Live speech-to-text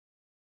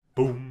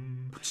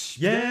Boom.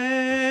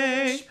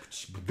 Yay.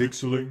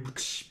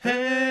 VikzeLink.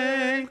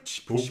 Hey.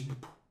 Boom.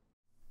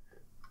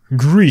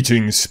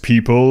 Greetings,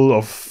 people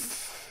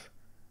of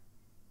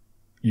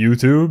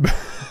YouTube.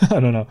 I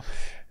don't know.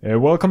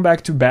 Welcome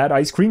back to Bad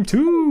Ice Cream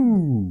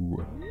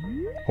 2.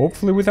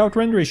 Hopefully without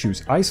render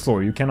issues. Ice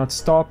floor, you cannot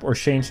stop or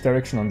change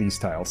direction on these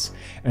tiles.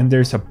 And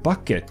there's a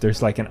bucket.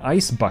 There's like an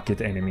ice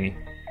bucket enemy.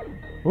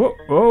 Oh,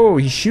 oh,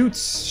 he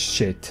shoots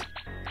shit.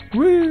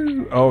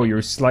 Woo! Oh,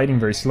 you're sliding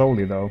very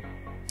slowly though.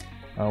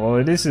 Well,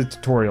 it is a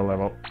tutorial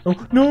level.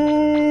 Oh,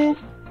 no!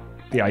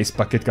 The ice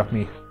bucket got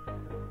me.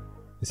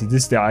 Is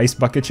this the ice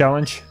bucket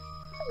challenge?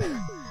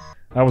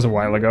 That was a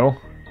while ago.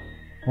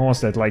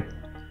 Almost at like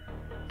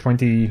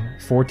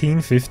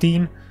 2014,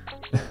 15?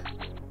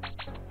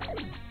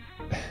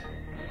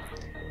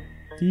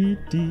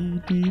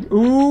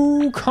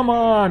 Ooh, come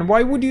on!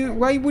 Why would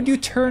you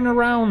turn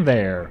around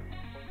there?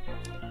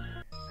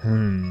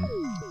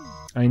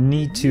 I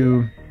need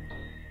to...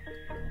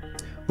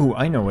 Ooh,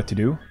 I know what to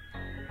do.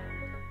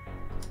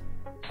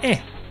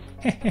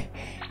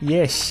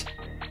 Yes.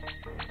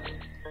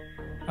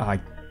 Ah,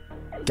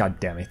 god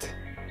damn it.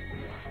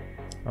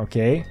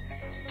 Okay.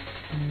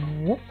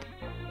 Whoop.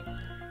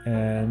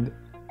 And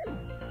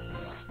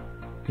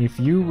if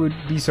you would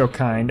be so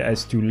kind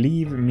as to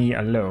leave me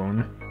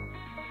alone.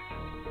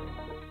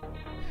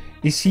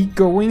 Is he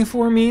going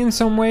for me in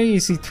some way?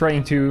 Is he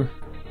trying to...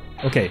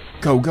 Okay,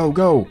 go, go,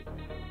 go!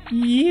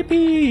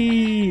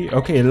 Yippee!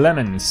 Okay,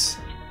 lemons.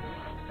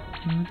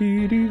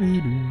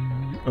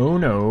 Oh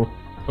no.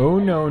 Oh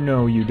no,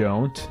 no, you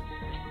don't.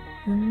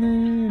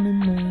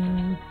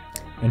 And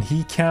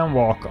he can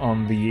walk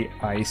on the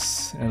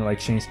ice and like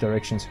change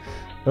directions.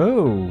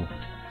 Oh.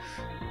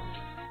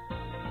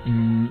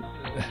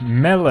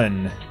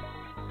 Melon.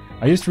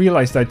 I just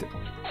realized that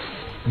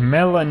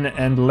melon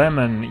and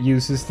lemon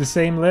uses the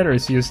same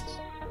letters, just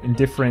in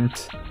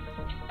different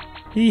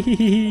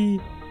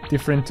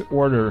different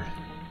order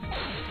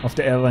of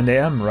the L and the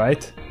M,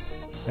 right?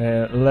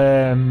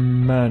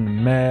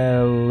 Lemon,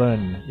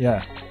 melon,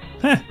 yeah.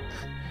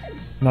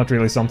 Not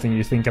really something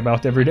you think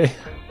about every day.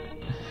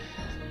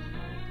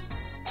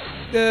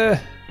 Go,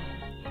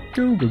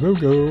 go, go,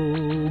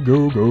 go,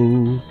 go,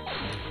 go.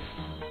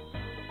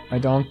 I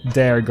don't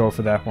dare go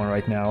for that one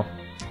right now.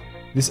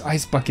 This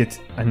ice bucket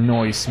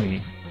annoys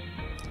me.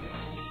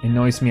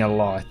 Annoys me a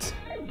lot.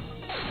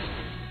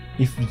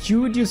 If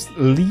you would just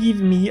leave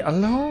me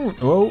alone.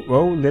 Oh,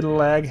 oh, little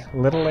lag,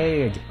 little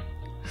lag.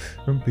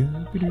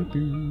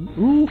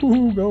 Ooh,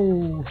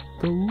 go,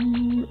 go.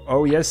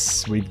 Oh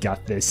yes, we've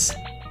got this.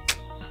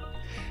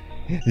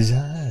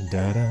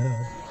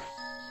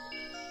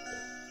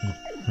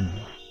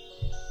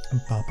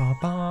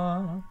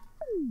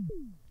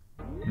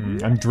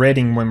 I'm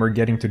dreading when we're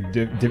getting to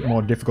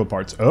more difficult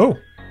parts. Oh,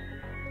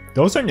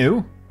 those are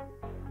new.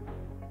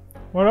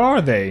 What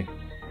are they?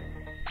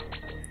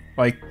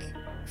 Like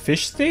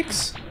fish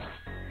sticks?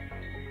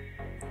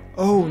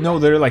 Oh no,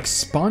 they're like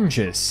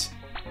sponges.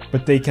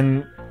 But they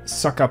can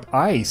suck up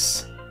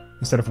ice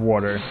instead of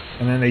water,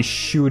 and then they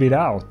shoot it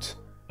out.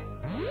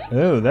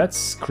 Oh,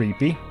 that's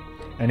creepy.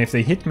 And if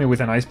they hit me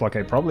with an ice block,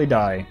 I'd probably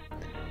die.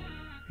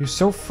 You're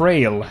so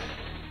frail.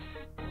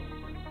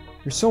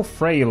 You're so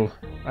frail,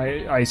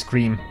 ice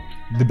cream.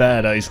 The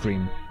bad ice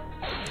cream.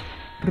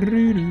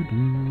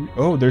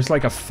 Oh, there's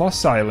like a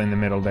fossil in the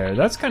middle there.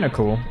 That's kind of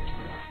cool.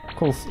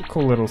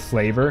 Cool little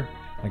flavor.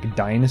 Like a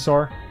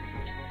dinosaur.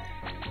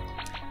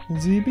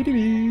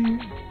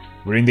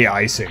 We're in the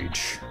Ice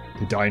Age.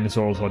 The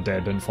dinosaurs are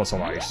dead and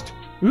fossilized.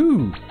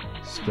 Ooh,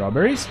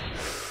 strawberries?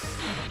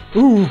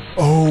 Ooh,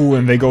 oh,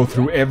 and they go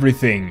through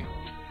everything.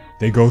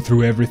 They go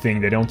through everything.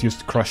 They don't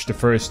just crush the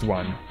first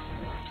one.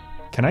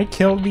 Can I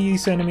kill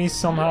these enemies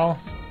somehow?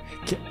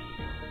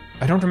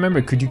 I don't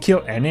remember. Could you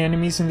kill any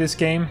enemies in this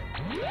game?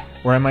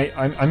 Or am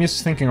I'm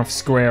just thinking of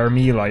Square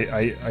Meal,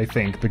 I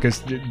think,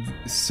 because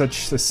it's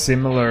such a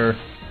similar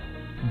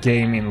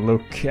game in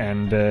look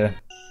and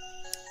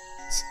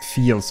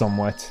feel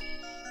somewhat.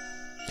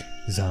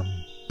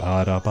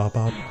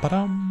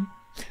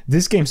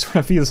 This game sort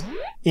of feels,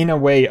 in a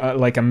way,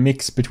 like a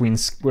mix between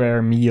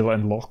Square Meal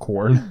and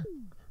Lockhorn.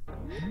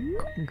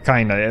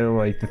 Kinda,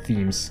 like the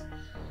themes.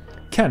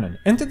 Cannon.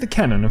 Enter the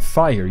cannon and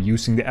fire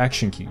using the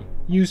action key.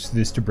 Use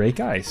this to break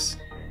ice.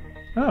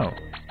 Oh.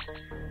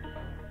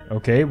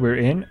 Okay, we're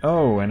in.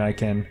 Oh, and I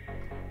can...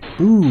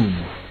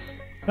 Boom!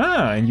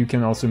 Ah, and you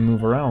can also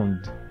move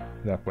around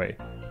that way.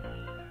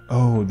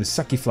 Oh, the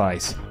sucky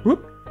flies.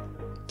 Whoop!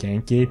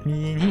 Can't get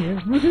me in here.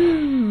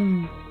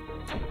 Woohoo!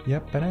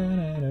 Yep.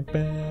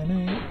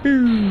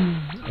 Boom!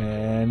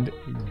 And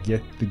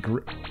get the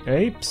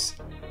grapes.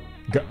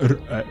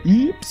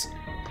 Grapes.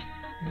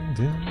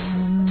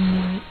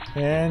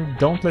 And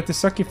don't let the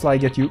sucky fly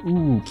get you.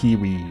 Ooh,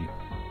 kiwi.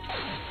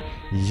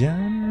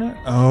 Yan.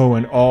 Oh,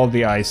 and all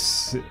the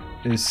ice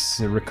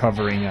is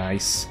recovering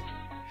ice.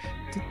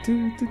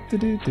 Oh,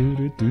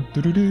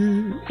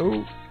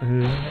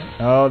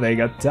 oh, they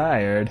got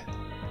tired.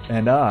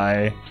 And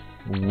I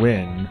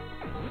win.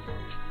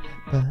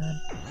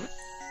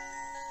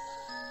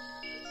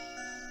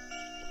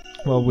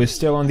 Well, we're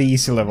still on the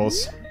easy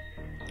levels.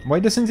 Why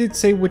doesn't it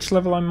say which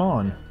level I'm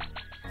on?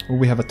 Oh,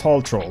 we have a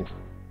tall troll.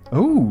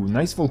 Oh,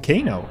 nice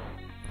volcano.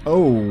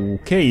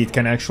 Okay, it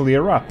can actually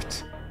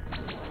erupt.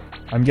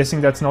 I'm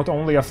guessing that's not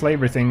only a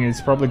flavor thing,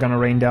 it's probably gonna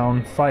rain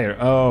down fire.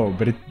 Oh,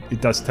 but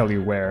it does tell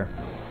you where.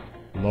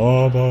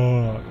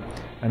 Lava!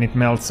 And it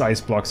melts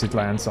ice blocks it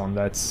lands on,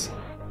 that's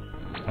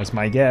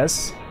my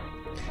guess.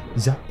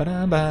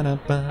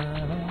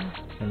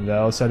 And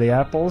those are the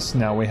apples,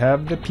 now we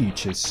have the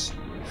peaches.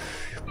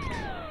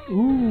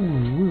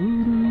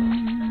 Ooh.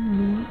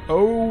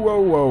 Oh,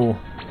 whoa, whoa.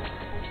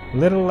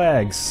 Little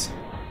legs.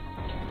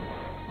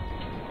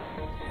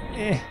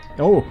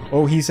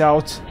 Oh, he's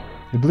out.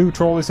 The blue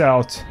troll is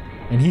out.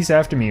 And he's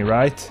after me,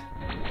 right?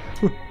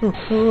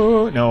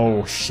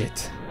 No,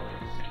 shit.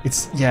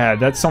 Yeah,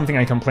 that's something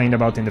I complained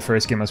about in the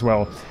first game as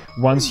well.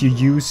 Once you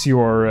use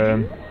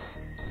your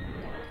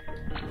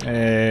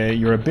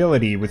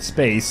ability with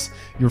space,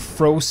 you're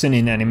frozen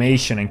in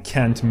animation and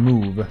can't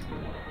move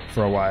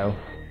for a while.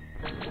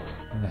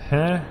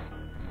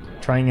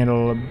 Trying it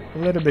a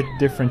little bit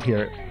different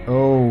here.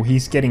 Oh,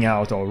 he's getting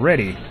out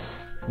already.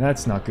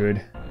 That's not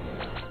good.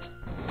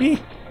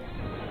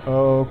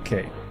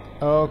 Okay.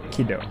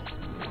 Okido.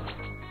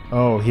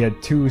 Oh, he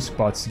had 2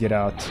 spots to get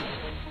out.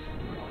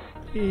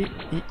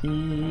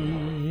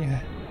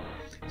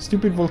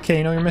 Stupid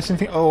volcano, you're missing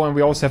things. Oh, and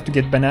we also have to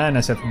get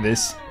bananas after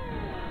this.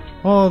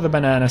 Oh, the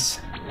bananas.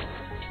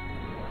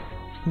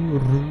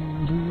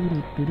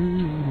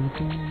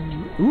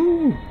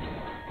 Ooh.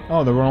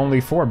 Oh, there were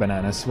only 4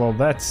 bananas. Well,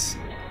 that's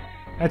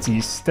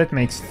easy. That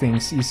makes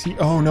things easy.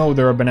 Oh no,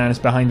 there are bananas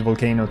behind the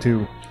volcano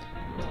too.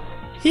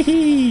 Hee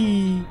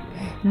hee.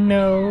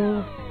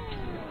 No.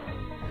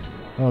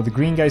 Oh, the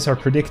green guys are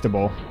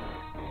predictable.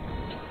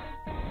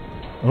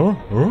 Oh.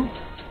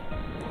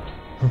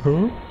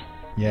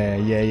 Yeah,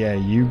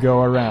 you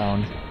go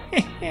around.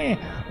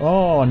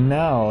 Oh,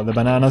 now the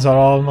bananas are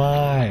all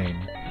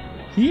mine.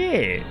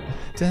 Yeah.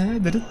 Da,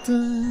 da, da,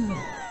 da.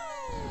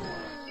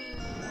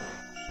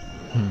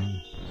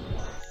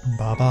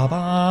 Ba ba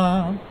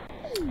ba.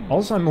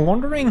 Also, I'm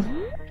wondering,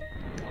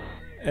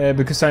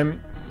 because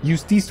I'm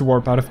used these to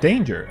warp out of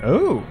danger.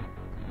 Oh,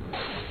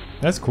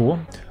 that's cool.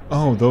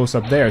 Oh, those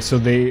up there. So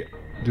do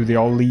they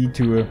all lead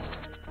to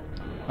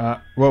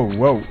a?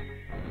 Whoa.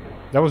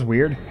 That was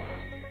weird.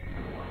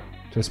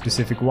 To a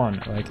specific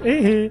one, like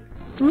hey,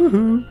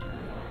 woohoo.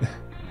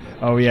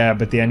 Oh yeah,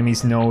 but the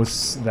enemies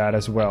knows that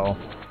as well.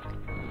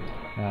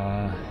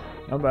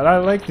 But I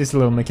like this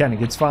little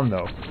mechanic. It's fun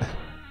though.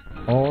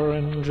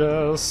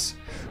 Oranges.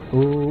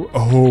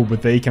 Oh,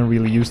 but they can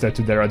really use that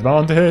to their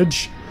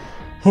advantage.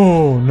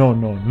 Oh,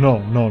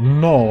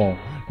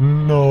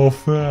 no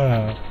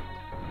fair.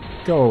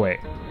 Go away.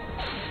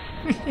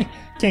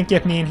 Can't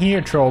get me in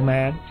here, troll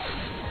man.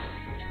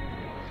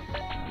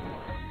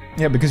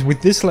 Yeah, because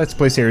with this Let's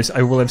Play series,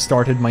 I will have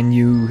started my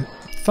new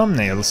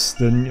thumbnails,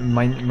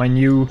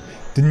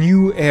 the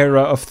new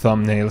era of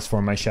thumbnails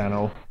for my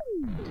channel.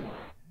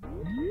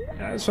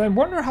 So I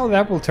wonder how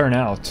that will turn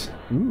out.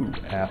 Ooh,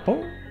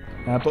 apple?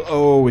 Apple.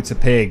 Oh, it's a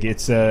pig.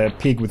 It's a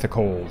pig with a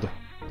cold.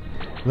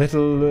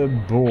 Little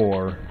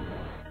boar.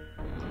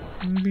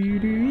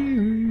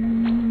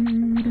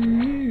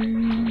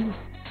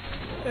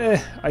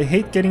 I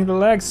hate getting the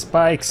lag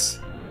spikes.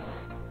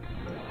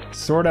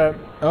 Sorta.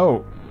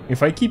 Oh,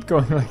 if I keep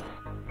going like...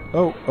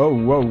 Oh,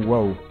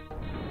 whoa.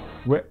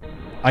 Where?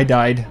 I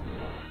died.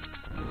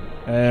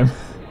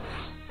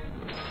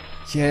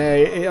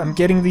 Yeah, I'm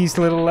getting these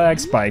little lag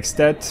spikes.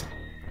 That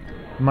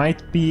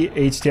might be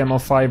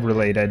HTML5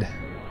 related.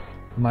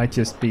 Might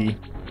just be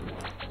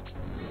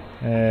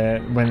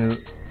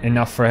when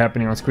enough for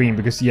happening on screen,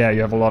 because yeah,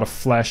 you have a lot of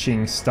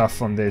flashing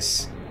stuff on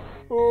this.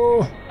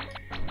 Oh,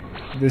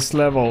 this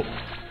level.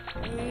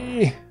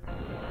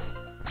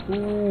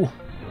 Ooh,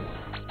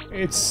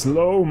 it's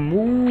slow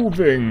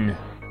moving.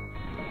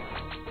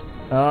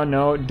 Oh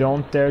no,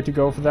 don't dare to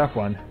go for that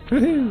one.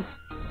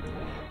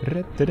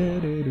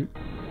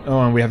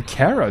 Oh, and we have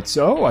carrots.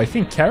 Oh, I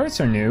think carrots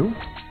are new.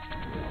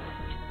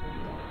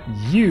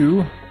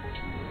 You...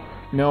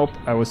 Nope,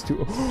 I was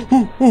too...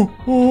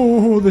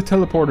 Oh, the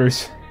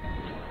teleporters.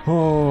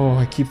 Oh,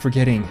 I keep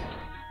forgetting.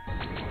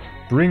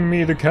 Bring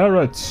me the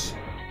carrots.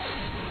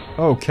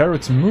 Oh,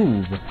 carrots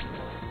move.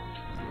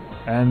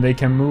 And they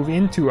can move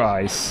into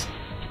ice.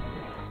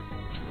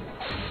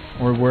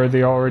 Or were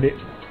they already...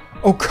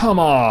 Oh, come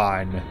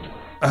on!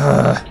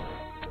 Ugh.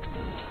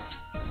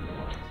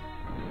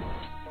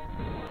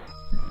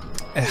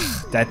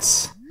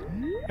 That's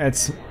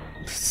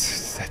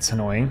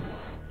annoying.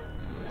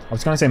 I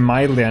was gonna say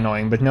mildly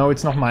annoying, but no,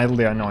 it's not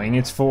mildly annoying.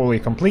 It's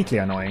completely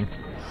annoying.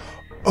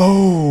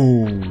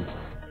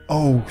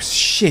 Oh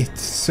shit!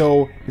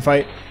 So if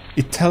it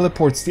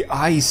teleports the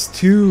ice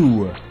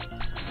too.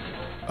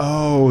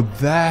 Oh,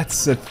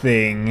 that's a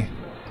thing.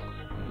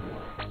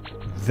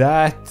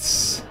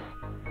 That's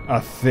a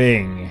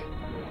thing.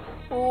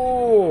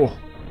 Oh,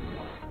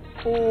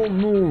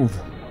 move.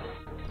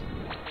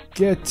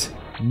 Get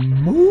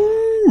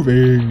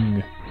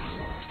moving.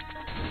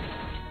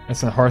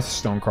 That's a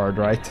Hearthstone card,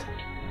 right?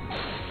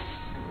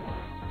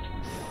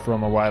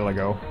 from a while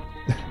ago.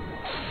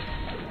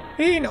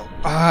 Hey, no.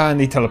 Ah, and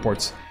he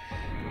teleports.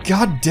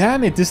 God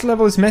damn it, this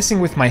level is messing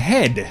with my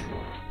head.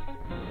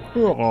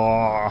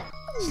 Oh,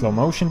 slow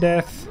motion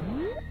death.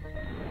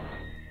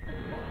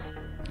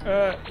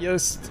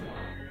 Yes.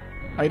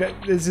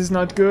 This is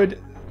not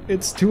good.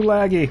 It's too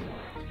laggy.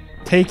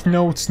 Take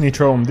notes,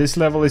 Nitrome. This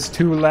level is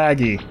too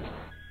laggy.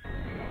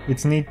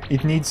 It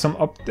needs some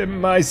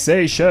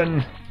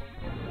optimization.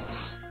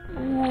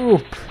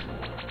 Whoop.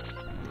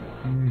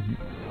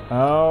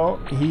 Oh,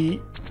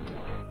 he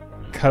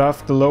cut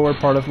off the lower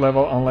part of the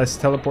level unless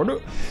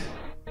teleport.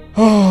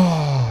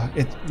 Oh,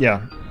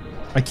 yeah.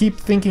 I keep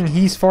thinking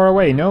he's far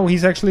away. No,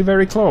 he's actually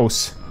very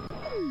close.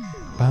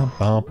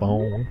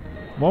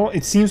 Well,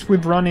 it seems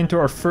we've run into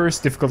our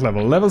first difficult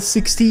level. Level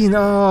 16.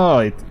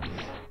 Oh,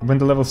 when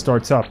the level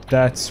starts up,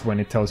 that's when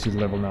it tells you the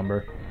level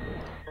number.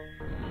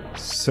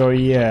 So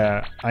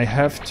yeah, I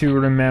have to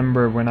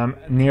remember when I'm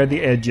near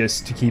the edges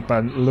to keep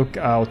a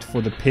lookout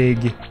for the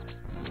pig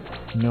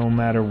no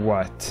matter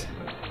what.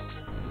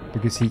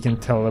 Because he can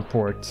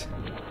teleport.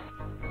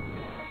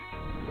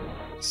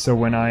 So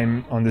when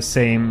I'm on the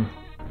same...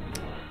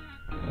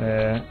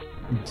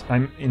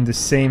 I'm in the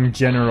same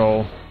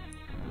general...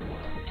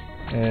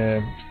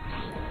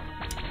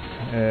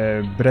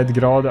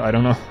 breadgrad, I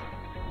don't know.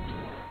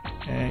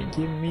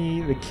 Give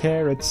me the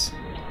carrots.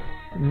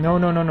 No.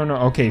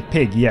 Okay,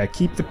 pig. Yeah,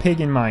 keep the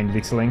pig in mind,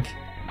 VikzeLink.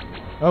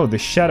 Oh, the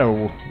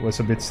shadow was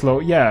a bit slow.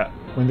 Yeah,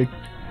 and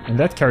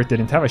that carrot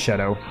didn't have a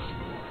shadow.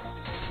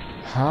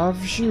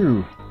 Have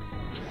you?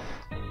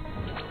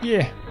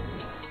 Yeah.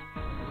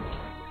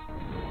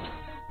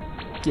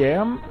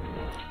 Yeah.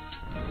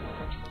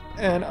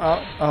 And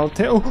I'll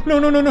tell. Oh,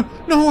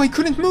 no! I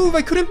couldn't move.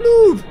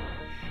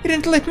 It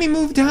didn't let me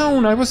move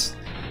down.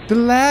 The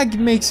lag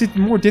makes it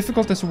more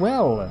difficult as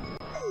well.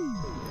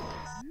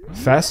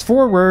 Fast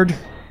forward.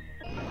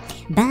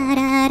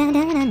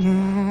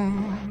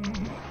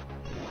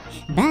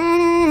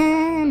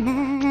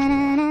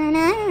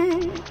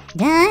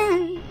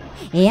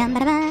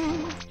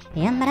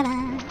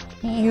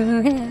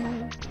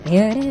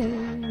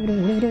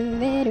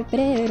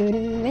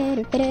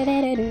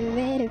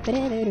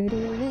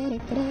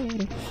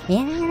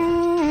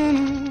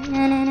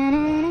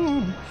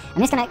 I'm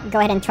just gonna go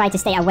ahead and try to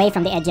stay away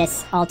from the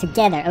edges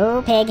altogether.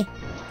 Oh, pig.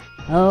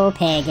 Oh,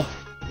 pig.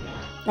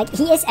 Like,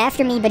 he is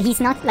after me, but he's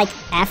not, like,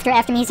 after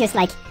me. He's just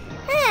like,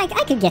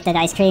 I could get that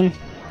ice cream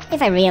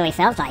if I really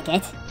felt like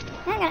it.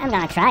 I'm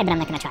gonna try, but I'm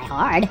not gonna try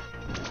hard.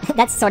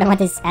 That's sort of what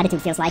his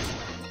attitude feels like.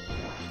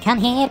 Come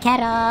here,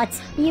 carrot.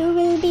 You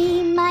will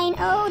be mine.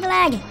 Oh, the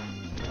lag.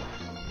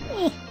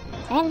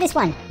 And this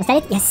one. Was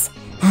that it? Yes.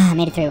 Ah,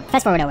 made it through.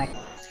 Fast forward over.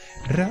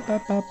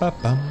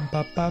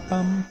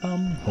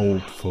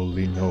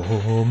 Hopefully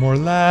no more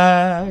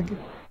lag.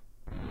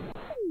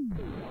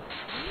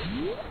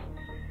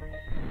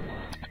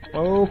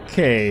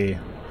 Okay.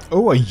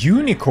 Oh, a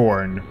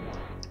unicorn.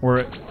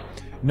 Or...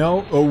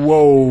 No. Oh,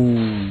 whoa.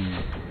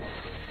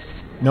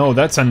 No,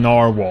 that's a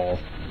narwhal.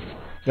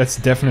 That's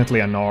definitely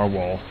a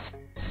narwhal.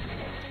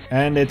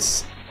 And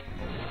it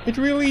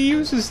really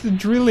uses the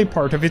drilly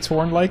part of its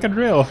horn like a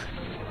drill.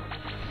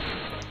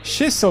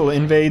 Chisel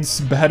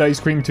invades Bad Ice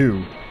Cream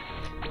 2.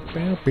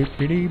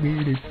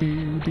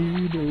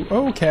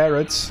 Oh,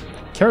 carrots.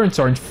 Carrots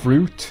aren't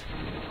fruit.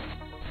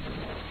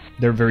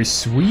 They're very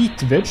sweet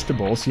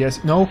vegetables,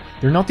 yes. No,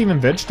 they're not even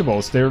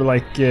vegetables. They're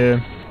like...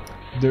 they're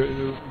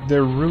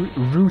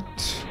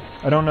root...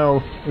 I don't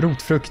know.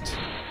 Rotfrukt.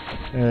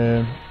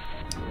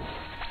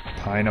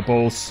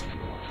 Pineapples.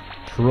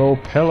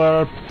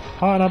 Propeller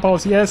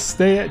pineapples. Yes,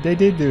 they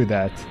did do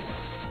that.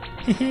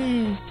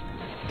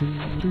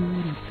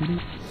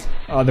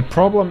 The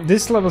problem...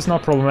 This level's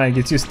not problematic.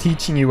 It's just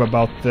teaching you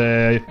about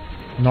the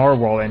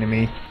narwhal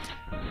enemy.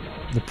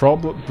 The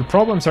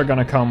problems are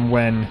gonna come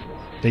when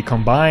they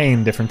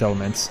combine different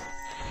elements.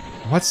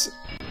 What's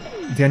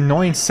the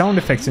annoying sound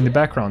effects in the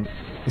background?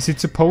 Is it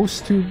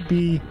supposed to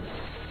be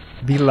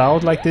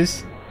loud like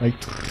this? Like...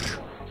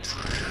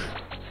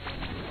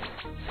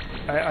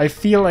 I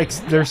feel like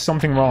there's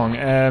something wrong.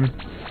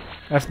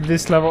 After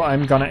this level,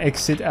 I'm gonna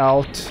exit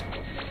out.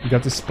 We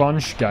got the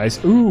sponge guys.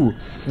 Ooh,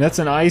 that's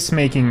an ice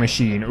making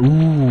machine.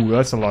 Ooh,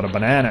 that's a lot of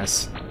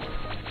bananas.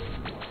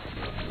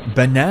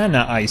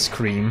 Banana ice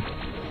cream.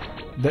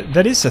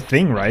 That is a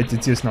thing, right?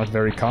 It's just not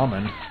very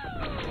common.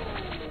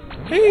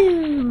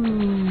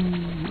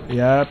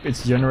 Yep,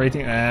 it's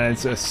generating, and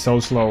it's so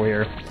slow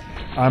here.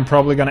 I'm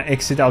probably gonna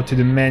exit out to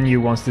the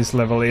menu once this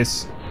level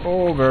is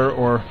over,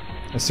 or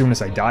as soon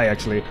as I die,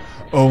 actually.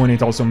 Oh, and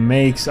it also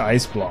makes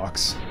ice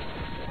blocks.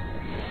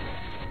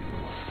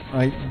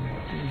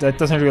 That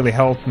doesn't really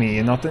help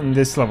me, not in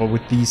this level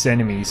with these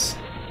enemies.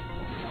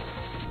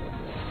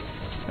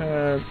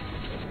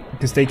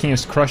 Because they can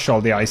just crush all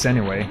the ice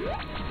anyway.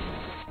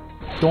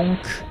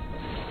 Donk.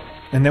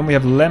 And then we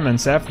have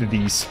lemons after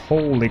these.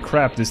 Holy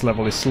crap, this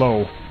level is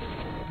slow.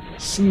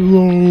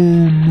 Slow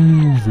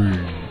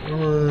moving.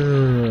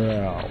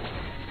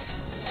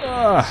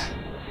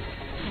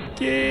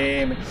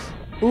 Game.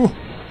 Ooh.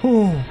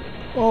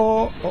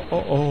 Oh, oh,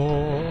 oh,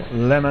 oh.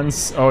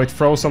 Lemons. Oh, it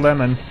froze a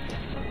lemon.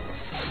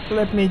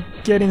 Let me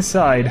get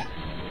inside.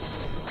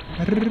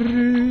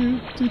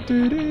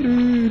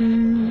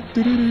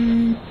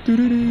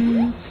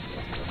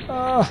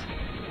 Ah,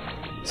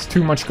 it's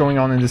too much going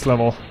on in this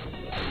level.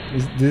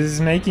 This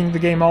is making the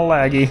game all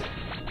laggy.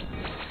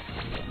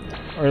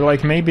 Or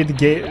like maybe the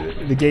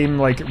game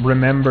like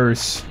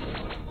remembers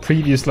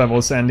previous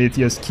levels and it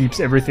just keeps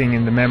everything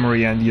in the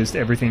memory and just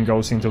everything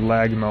goes into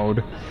lag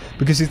mode.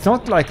 Because it's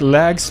not like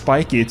lag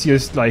spiky, it's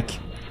just like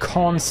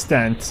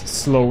constant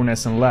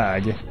slowness and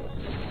lag.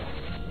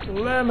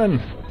 Lemon!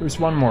 There's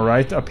one more,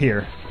 right? Up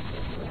here.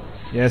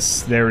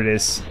 Yes, there it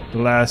is. The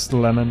last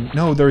lemon.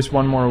 No, there's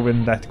one more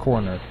in that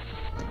corner.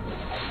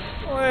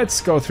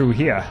 Let's go through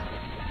here.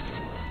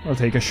 I'll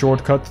take a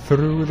shortcut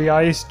through the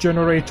ice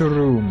generator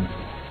room.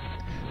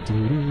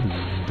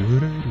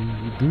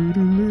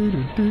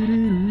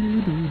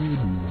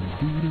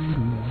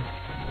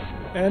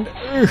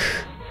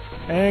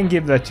 And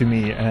give that to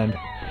me and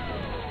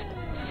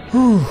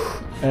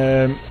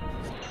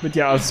but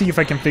yeah, I'll see if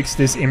I can fix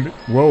this in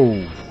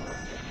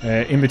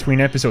between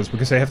episodes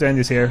because I have to end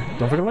this here.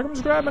 Don't forget to like and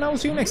subscribe and I will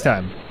see you next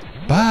time.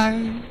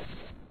 Bye.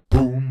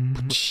 Boom,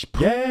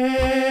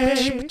 yeah,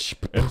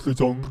 echt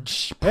song,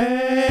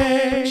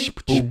 hey,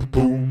 boom,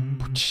 boom,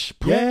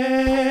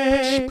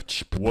 yeah,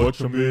 watch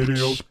some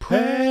videos,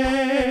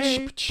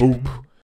 hey, boom.